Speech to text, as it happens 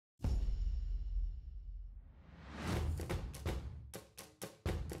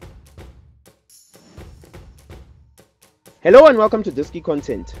Hello and welcome to Disky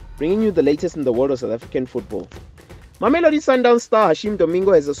Content, bringing you the latest in the world of South African football. Mamelodi Sundowns star Haashim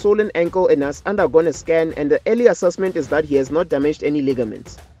Domingo has a swollen ankle and has undergone a scan, and the early assessment is that he has not damaged any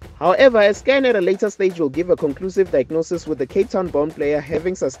ligaments. However, a scan at a later stage will give a conclusive diagnosis, with the Cape Town-born player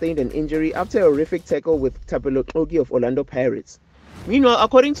having sustained an injury after a horrific tackle with Thapelo Xoki of Orlando Pirates. Meanwhile,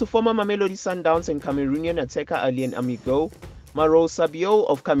 according to former Mamelodi Sundowns and Cameroonian attacker Alien Amigo, Marou Souaibou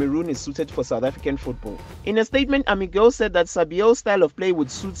of Cameroon is suited for South African football. In a statement, Amigo said that Souaibou's style of play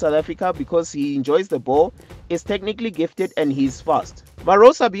would suit South Africa because he enjoys the ball, is technically gifted, and he is fast.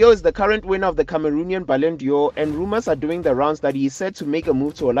 Marou Souaibou is the current winner of the Cameroonian Ballon d'Or, and rumors are doing the rounds that he is set to make a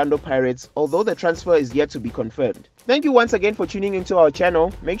move to Orlando Pirates, although the transfer is yet to be confirmed. Thank you once again for tuning into our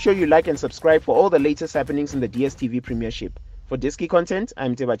channel. Make sure you like and subscribe for all the latest happenings in the DStv Premiership. For Disky Content,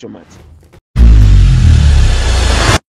 I'm Teba Jomat.